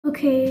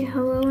Okay,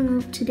 hello,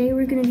 and today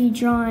we're going to be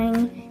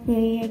drawing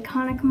the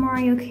iconic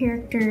Mario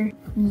character,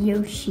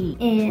 Yoshi.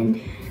 And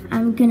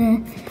I'm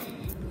going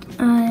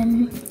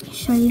to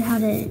show you how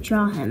to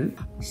draw him.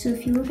 So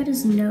if you look at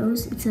his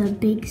nose, it's a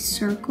big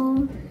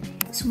circle.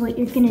 So what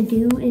you're going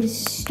to do is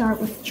start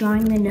with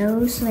drawing the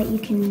nose so that you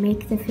can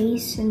make the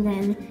face and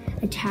then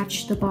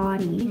attach the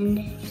body.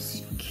 And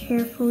just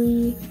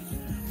carefully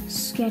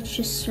sketch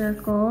a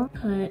circle,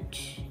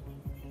 put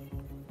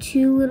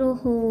 2 little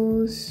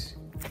holes.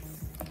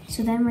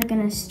 So then we're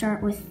gonna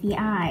start with the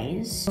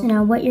eyes. So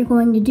now what you're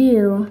going to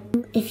do,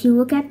 if you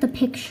look at the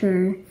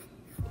picture,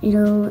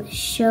 it'll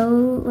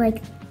show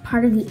like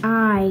part of the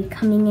eye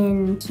coming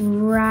in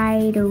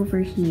right over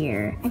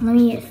here. Let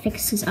me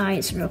fix his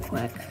eyes real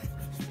quick.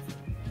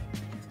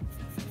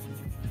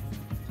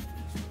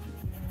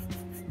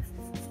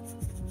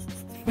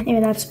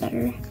 There, that's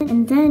better.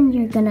 And then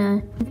you're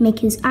gonna make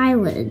his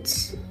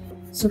eyelids.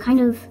 So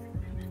kind of,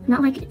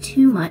 not like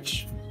too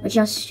much, but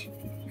just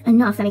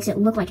enough that makes it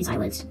look like his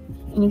eyelids.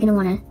 And you're gonna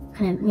wanna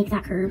kind of make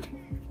that curved.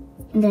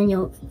 And then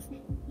you'll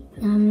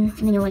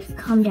like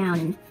come down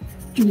and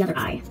do the other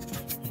eye.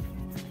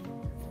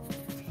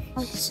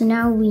 So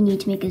now we need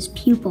to make his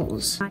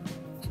pupils.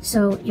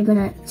 So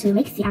to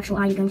make the actual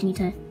eye, you're going to need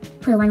to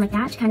put a line like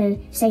that to kind of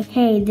say,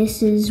 hey,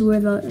 this is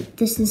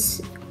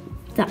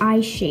the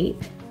eye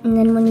shape. And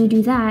then when you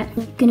do that,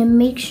 you're gonna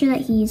make sure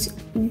that he's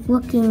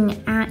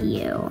looking at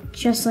you,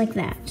 just like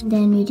that.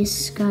 Then we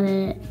just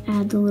gotta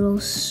add the little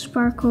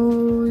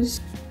sparkles.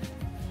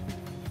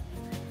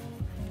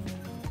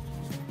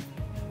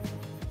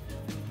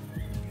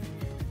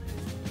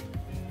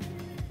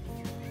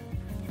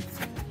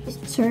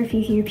 Sorry if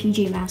you hear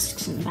PJ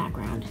Masks in the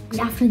background.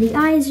 After the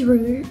eyes,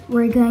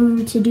 we're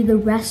going to do the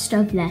rest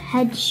of the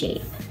head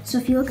shape. So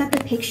if you look at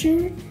the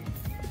picture,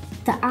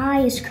 the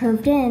eye is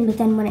curved in, but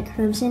then when it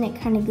curves in, it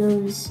kind of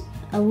goes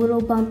a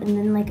little bump and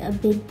then like a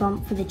big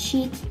bump for the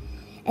cheek,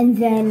 and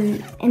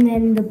then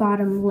the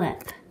bottom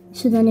lip.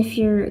 So then if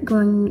you're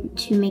going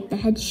to make the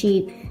head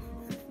shape,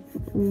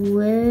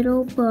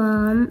 little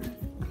bump.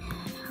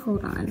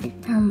 Hold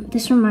on.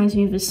 This reminds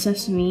me of a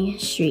Sesame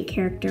Street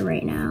character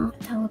right now.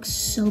 That looks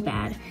so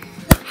bad.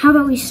 How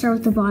about we start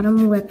with the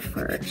bottom lip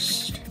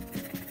first?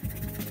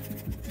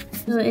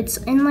 So it's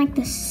in like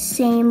the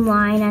same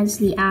line as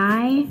the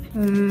eye.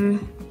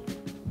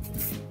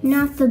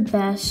 Not the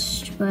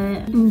best,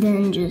 but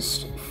then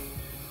just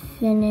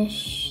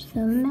finish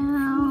the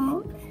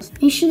mouth.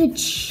 Make sure the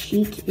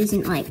cheek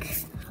isn't like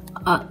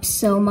up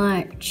so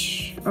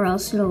much, or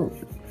else it'll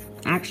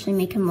actually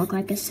make him look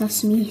like a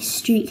Sesame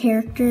Street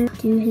character.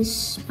 Do his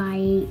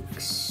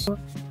spikes.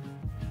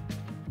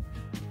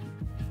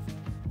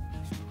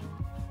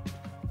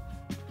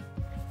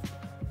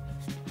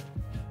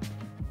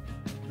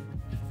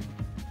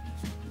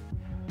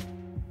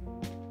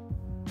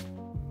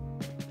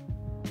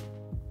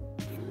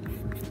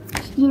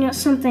 You know,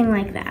 something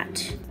like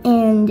that.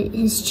 And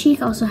his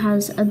cheek also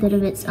has a bit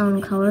of its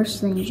own color,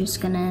 so then you're just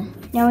gonna...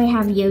 Now we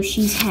have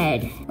Yoshi's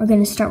head. We're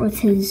gonna start with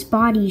his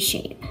body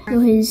shape. So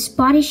his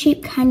body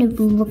shape kind of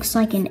looks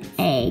like an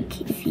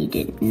egg, if you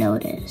didn't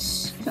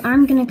notice. So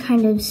I'm gonna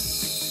kind of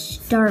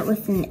start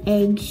with an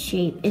egg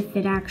shape if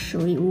it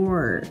actually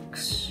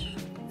works.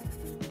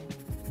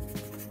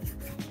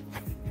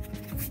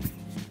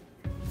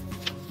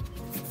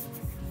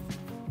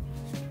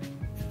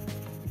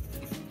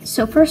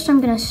 So first I'm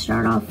gonna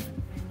start off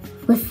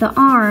with the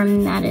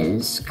arm that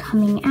is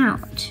coming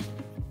out.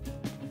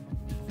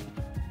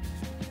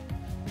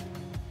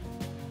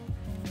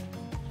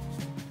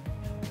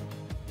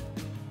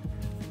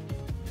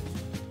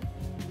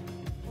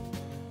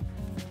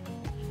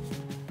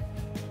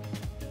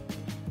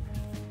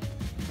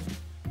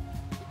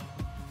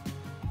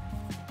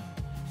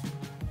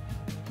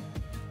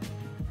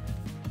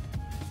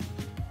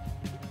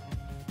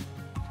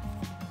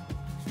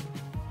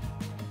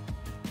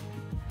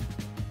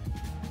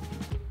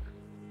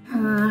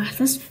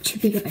 That's too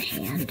big of a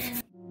hand.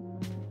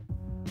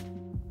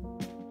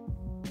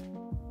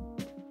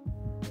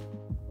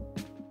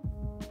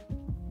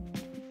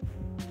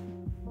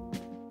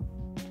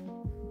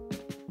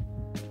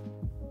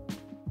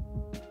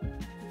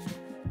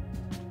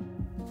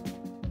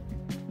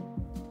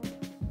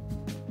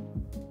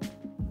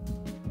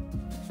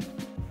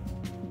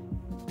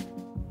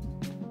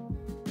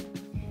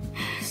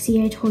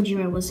 See, I told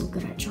you I wasn't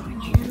good at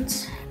drawing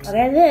hands. Look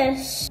at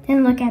this,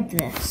 and look at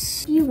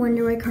this. Do you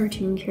wonder why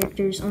cartoon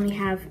characters only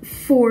have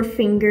 4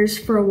 fingers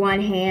for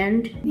one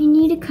hand? You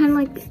need to kind of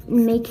like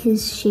make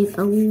his shape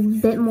a little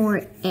bit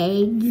more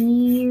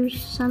eggy or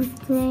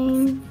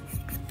something.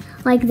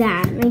 Like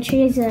that. Make sure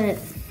he has a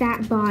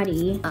fat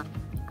body.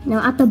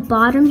 Now at the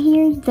bottom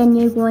here, then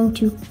you're going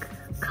to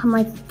come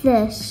like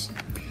this.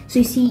 So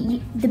you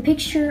see, the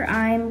picture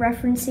I'm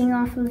referencing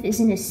off of is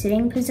in a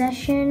sitting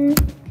position.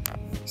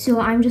 So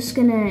I'm just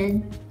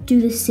gonna do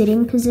the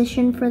sitting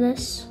position for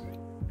this.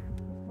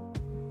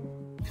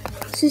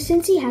 So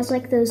since he has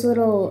like those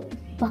little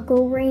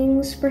buckle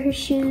rings for his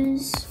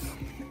shoes,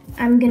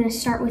 I'm gonna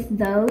start with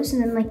those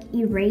and then like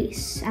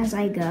erase as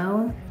I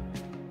go.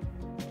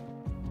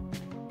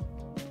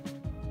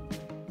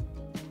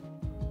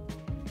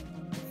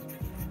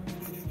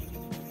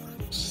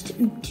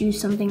 do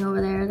something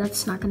over there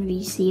that's not gonna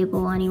be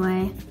seeable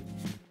anyway.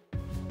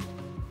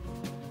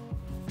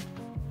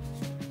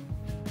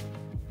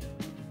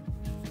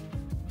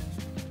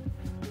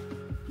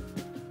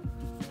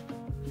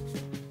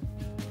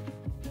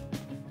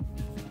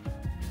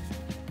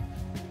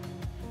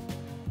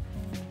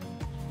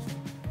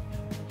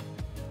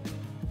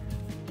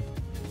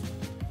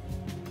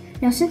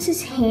 Now since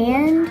his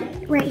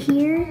hand right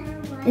here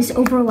is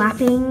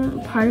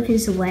overlapping part of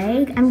his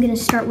leg, I'm gonna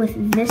start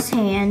with this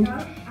hand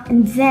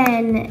and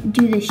then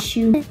do the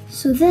shoe.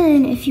 So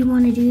then if you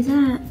wanna do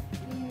that,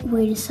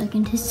 wait a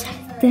second,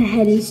 the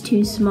head is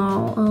too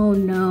small. Oh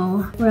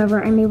no,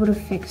 whatever, I'm able to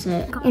fix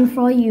it. And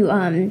for all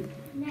you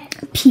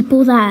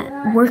people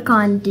that work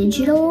on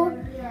digital,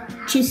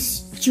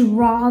 just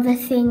draw the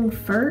thing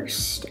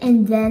first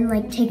and then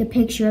like take a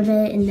picture of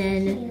it and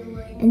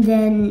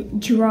then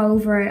draw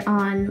over it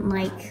on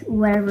like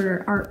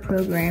whatever art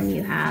program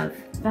you have.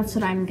 That's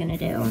what I'm gonna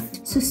do.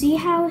 So see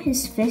how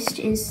his fist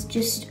is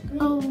just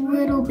a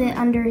little bit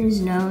under his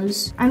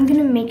nose? I'm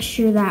gonna make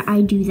sure that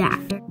I do that.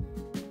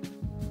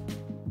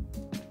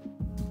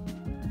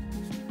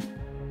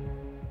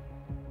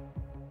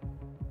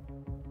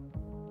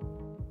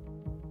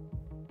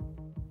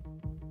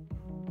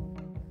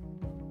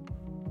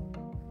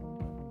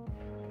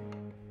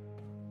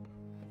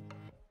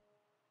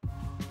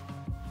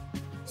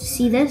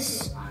 See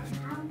this?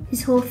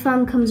 His whole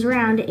thumb comes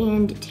around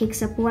and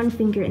takes up one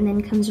finger and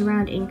then comes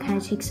around and kind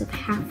of takes up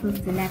half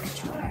of the next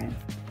one.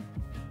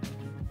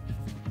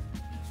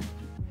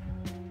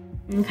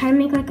 And kind of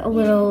make like a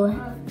little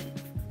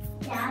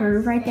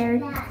curve right there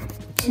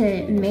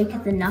to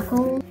make the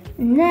knuckle.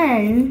 And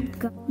then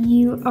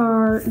you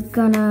are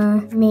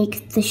gonna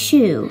make the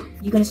shoe.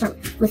 You're gonna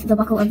start with the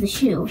buckle of the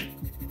shoe.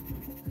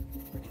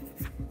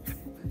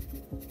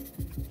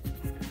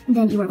 And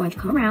then you are going to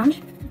come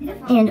around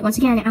and once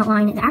again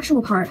outline the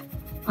actual part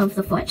of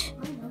the foot.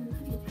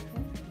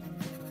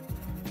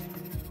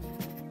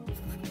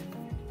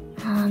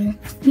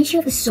 Make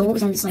sure the sole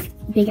is as like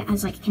big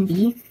as like can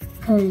be,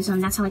 because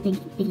that's how like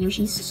big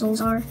Yoshi's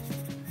soles are.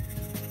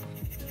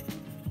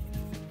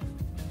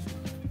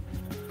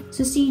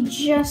 So see,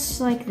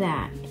 just like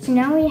that. So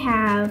now we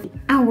have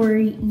our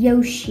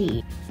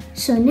Yoshi.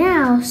 So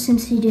now,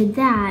 since he did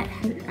that,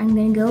 I'm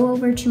gonna go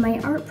over to my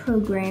art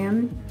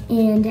program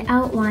and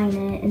outline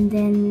it and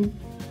then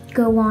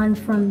go on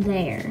from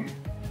there.